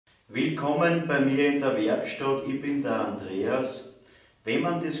Willkommen bei mir in der Werkstatt, ich bin der Andreas. Wenn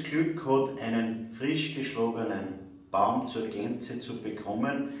man das Glück hat, einen frisch geschlagenen Baum zur Gänze zu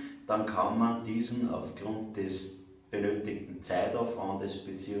bekommen, dann kann man diesen aufgrund des benötigten Zeitaufwandes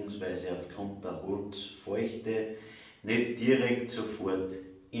bzw. aufgrund der Holzfeuchte nicht direkt sofort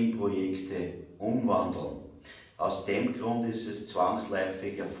in Projekte umwandeln. Aus dem Grund ist es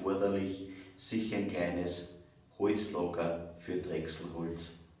zwangsläufig erforderlich, sich ein kleines Holzlager für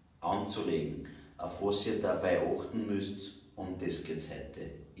Drechselholz anzulegen. Auf was ihr dabei achten müsst, um das geht es heute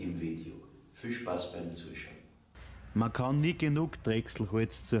im Video. Viel Spaß beim Zuschauen. Man kann nie genug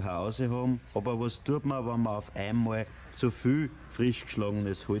Drechselholz zu Hause haben, aber was tut man, wenn man auf einmal so viel frisch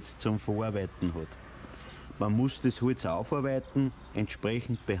geschlagenes Holz zum Verarbeiten hat? Man muss das Holz aufarbeiten,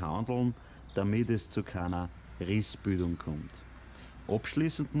 entsprechend behandeln, damit es zu keiner Rissbildung kommt.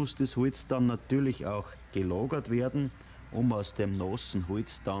 Abschließend muss das Holz dann natürlich auch gelagert werden, um aus dem nassen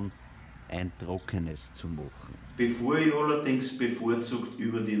Holz dann ein trockenes zu machen. Bevor ich allerdings bevorzugt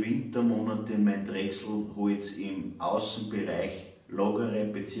über die Wintermonate mein Drechselholz im Außenbereich lagere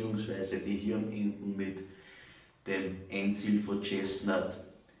bzw. die Hirnenden mit dem Endziel von Chestnut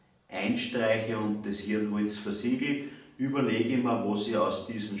einstreiche und das Hirnholz versiegel, überlege ich mir, was ich aus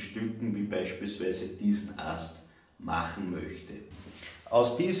diesen Stücken, wie beispielsweise diesen Ast, machen möchte.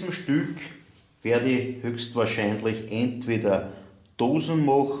 Aus diesem Stück werde ich höchstwahrscheinlich entweder Dosen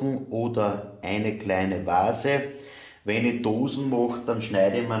machen oder eine kleine Vase. Wenn ich Dosen mache, dann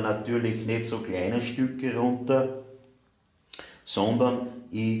schneide ich mir natürlich nicht so kleine Stücke runter, sondern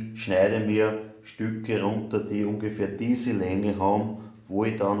ich schneide mir Stücke runter, die ungefähr diese Länge haben, wo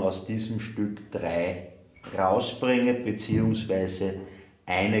ich dann aus diesem Stück 3 rausbringe, beziehungsweise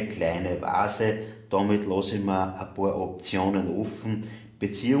eine kleine Vase. Damit lasse ich mir ein paar Optionen offen,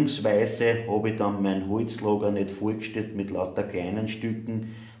 beziehungsweise habe ich dann mein Holzlager nicht vollgestellt mit lauter kleinen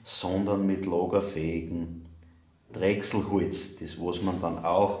Stücken, sondern mit lagerfähigen Drechselholz. Das was man dann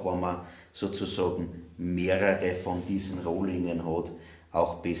auch, wenn man sozusagen mehrere von diesen Rohlingen hat,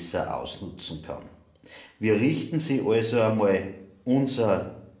 auch besser ausnutzen kann. Wir richten sie also einmal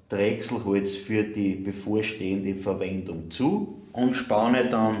unser Drechselholz für die bevorstehende Verwendung zu und spanne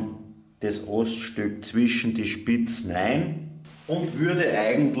dann das Aststück zwischen die Spitzen ein und würde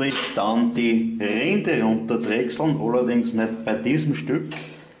eigentlich dann die Rinde runterdrechseln, allerdings nicht bei diesem Stück.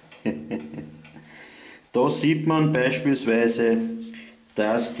 Da sieht man beispielsweise,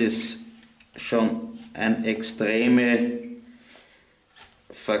 dass das schon ein extreme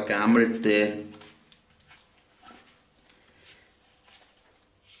vergammelte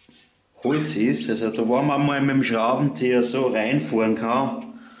Holz ist. Also da, wenn man mal mit dem Schraubenzieher so reinfahren kann,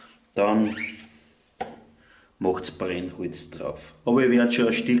 dann macht es Brennholz drauf. Aber ich werde schon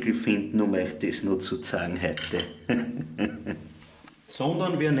ein Stückchen finden, um euch das noch zu zeigen heute.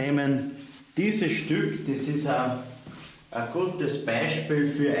 Sondern wir nehmen dieses Stück, das ist ein gutes Beispiel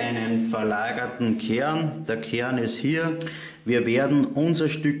für einen verlagerten Kern. Der Kern ist hier. Wir werden unser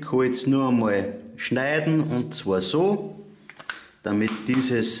Stück Holz nur einmal schneiden, und zwar so, damit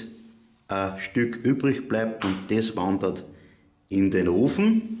dieses Stück übrig bleibt und das wandert in den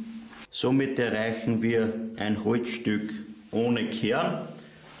Ofen. Somit erreichen wir ein Holzstück ohne Kern,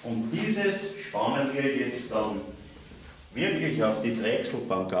 und dieses spannen wir jetzt dann wirklich auf die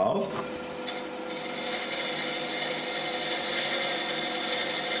Drechselbank auf.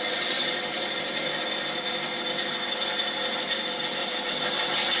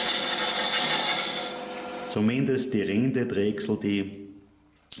 Zumindest die Rindedrechsel, die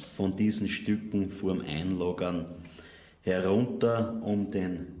von diesen Stücken vorm Einlagern herunter, um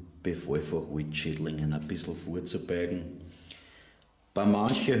den Befall von Holzschädlingen ein bisschen vorzubeugen. Bei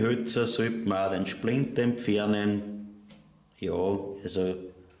manchen Hölzer sollte man auch den Splint entfernen. Ja, also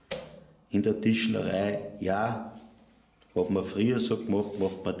in der Tischlerei, ja, hat man früher so gemacht,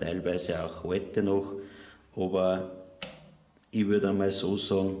 macht man teilweise auch heute noch, aber ich würde einmal so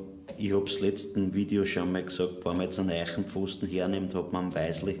sagen, ich habe es im letzten Video schon mal gesagt, wenn man jetzt einen Eichenpfosten hernimmt, hat man einen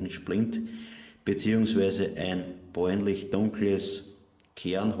weißlichen Splint bzw. ein bräunlich dunkles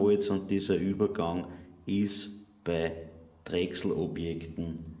Kernholz, und dieser Übergang ist bei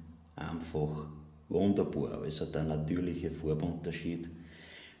Drechselobjekten einfach wunderbar. Also der natürliche Farbunterschied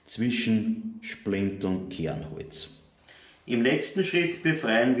zwischen Splint und Kernholz. Im nächsten Schritt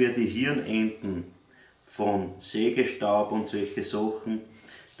befreien wir die Hirnenden von Sägestaub und solche Sachen,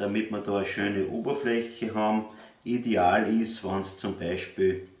 damit wir da eine schöne Oberfläche haben. Ideal ist, wenn es zum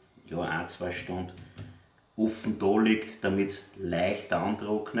Beispiel 1-2 Stunden offen da liegt, damit es leicht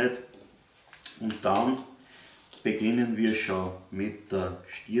antrocknet. Und dann beginnen wir schon mit der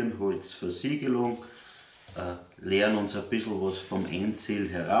Stirnholzversiegelung. leeren uns ein bisschen was vom Endziel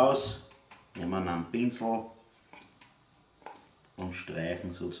heraus, nehmen einen Pinsel und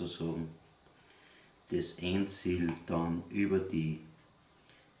streichen sozusagen das Endziel dann über die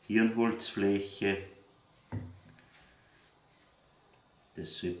Hirnholzfläche.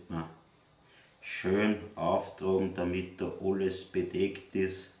 Das sollte man schön auftragen, damit da alles bedeckt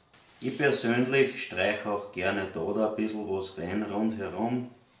ist. Ich persönlich streiche auch gerne da ein bisschen was rein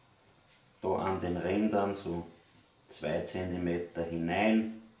rundherum. Da an den Rändern so 2 cm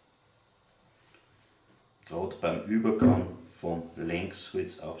hinein. Gerade beim Übergang vom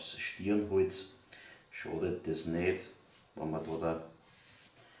Längsholz aufs Stirnholz schadet das nicht, wenn man da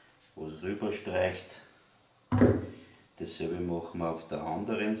was rüber streicht. Dasselbe machen wir auf der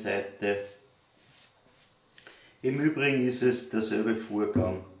anderen Seite. Im Übrigen ist es derselbe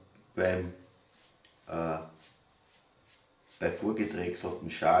Vorgang bei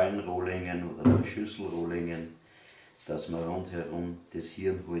vorgedrechselten Schalenrohlingen oder bei Schüsselrohlingen, dass man rundherum das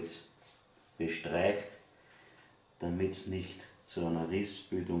Hirnholz bestreicht, damit es nicht zu einer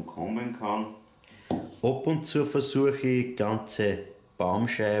Rissbildung kommen kann. Ab und zu versuche ich ganze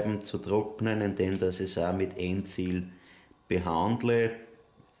Baumscheiben zu trocknen, indem dass ich es auch mit Endziel behandle.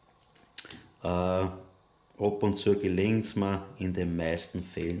 Ab und zu gelingt es mir, in den meisten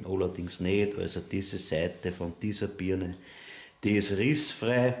Fällen allerdings nicht. Also diese Seite von dieser Birne, die ist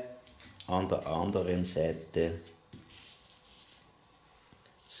rissfrei. An der anderen Seite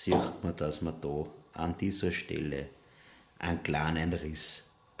sieht man, dass wir da an dieser Stelle einen kleinen Riss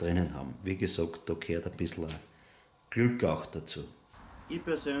drinnen haben. Wie gesagt, da gehört ein bisschen Glück auch dazu. Ich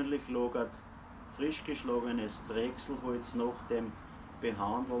persönlich lagert frisch geschlagenes Drechselholz nach dem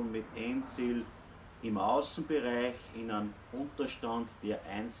Behandeln mit Endziel im Außenbereich in einem Unterstand, der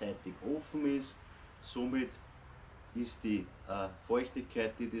einseitig offen ist. Somit ist die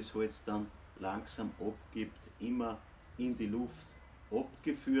Feuchtigkeit, die das Holz dann langsam abgibt, immer in die Luft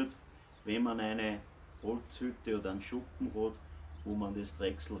abgeführt. Wenn man eine Holzhütte oder einen Schuppen hat, wo man das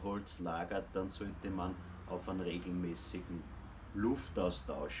Drechselholz lagert, dann sollte man auf einen regelmäßigen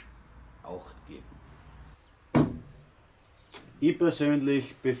Luftaustausch Acht geben. Ich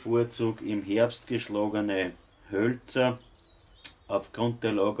persönlich bevorzuge im Herbst geschlagene Hölzer aufgrund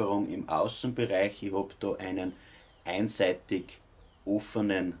der Lagerung im Außenbereich. Ich habe da einen einseitig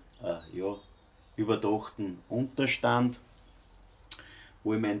offenen, überdachten Unterstand,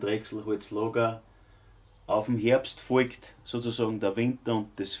 wo ich mein Drechselholz lager. Auf dem Herbst folgt sozusagen der Winter und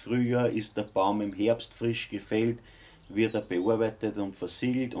das Frühjahr. Ist der Baum im Herbst frisch gefällt, wird er bearbeitet und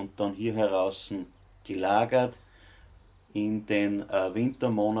versiegelt und dann hier heraus gelagert. In den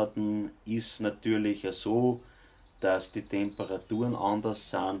Wintermonaten ist natürlich so, dass die Temperaturen anders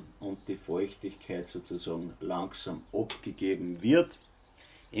sind und die Feuchtigkeit sozusagen langsam abgegeben wird.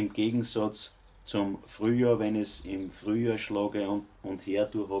 Im Gegensatz zum Frühjahr, wenn ich es im Frühjahr schlage und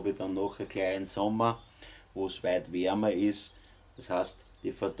herdurch habe ich dann noch einen kleinen Sommer, wo es weit wärmer ist. Das heißt,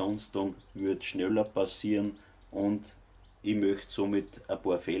 die Verdunstung wird schneller passieren und ich möchte somit ein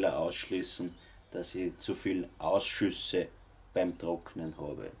paar Fehler ausschließen, dass ich zu viel Ausschüsse beim Trocknen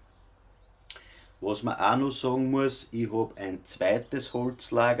habe. Was man auch noch sagen muss, ich habe ein zweites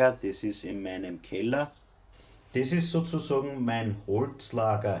Holzlager, das ist in meinem Keller. Das ist sozusagen mein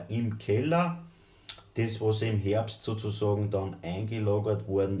Holzlager im Keller. Das, was im Herbst sozusagen dann eingelagert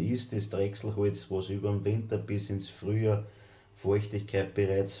worden ist, das Drechselholz, was über den Winter bis ins Frühjahr Feuchtigkeit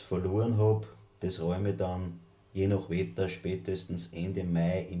bereits verloren habe, das räume ich dann je nach Wetter spätestens Ende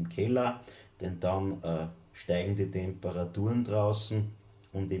Mai im Keller, denn dann steigen die Temperaturen draußen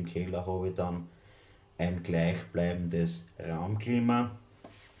und im Keller habe ich dann ein gleichbleibendes Raumklima.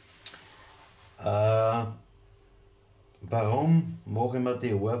 Warum mache ich mir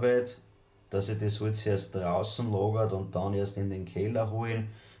die Arbeit, dass ich das Holz erst draußen lagert und dann erst in den Keller hole?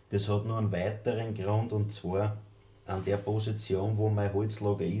 Das hat nur einen weiteren Grund, und zwar an der Position, wo mein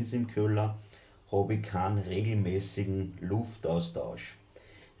Holzlager ist im Keller, habe ich keinen regelmäßigen Luftaustausch.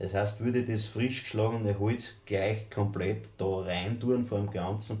 Das heißt, würde ich das frisch geschlagene Holz gleich komplett da rein tun vor dem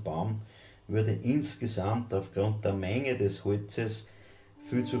ganzen Baum, würde insgesamt aufgrund der Menge des Holzes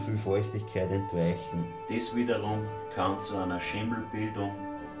viel zu viel Feuchtigkeit entweichen. Das wiederum kann zu einer Schimmelbildung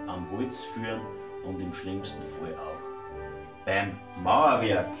am Holz führen und im schlimmsten Fall auch beim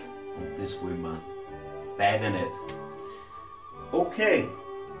Mauerwerk, und das wollen wir beide nicht. Okay,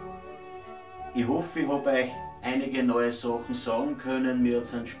 ich hoffe, ich habe euch einige neue Sachen sagen können, mir hat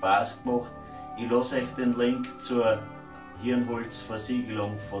es einen Spaß gemacht. Ich lasse euch den Link zur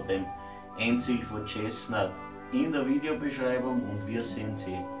Hirnholzversiegelung von dem Endziel von Drechsler in der Videobeschreibung und wir sehen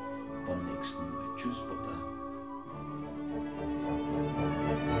Sie beim nächsten Mal. Tschüss, Baba.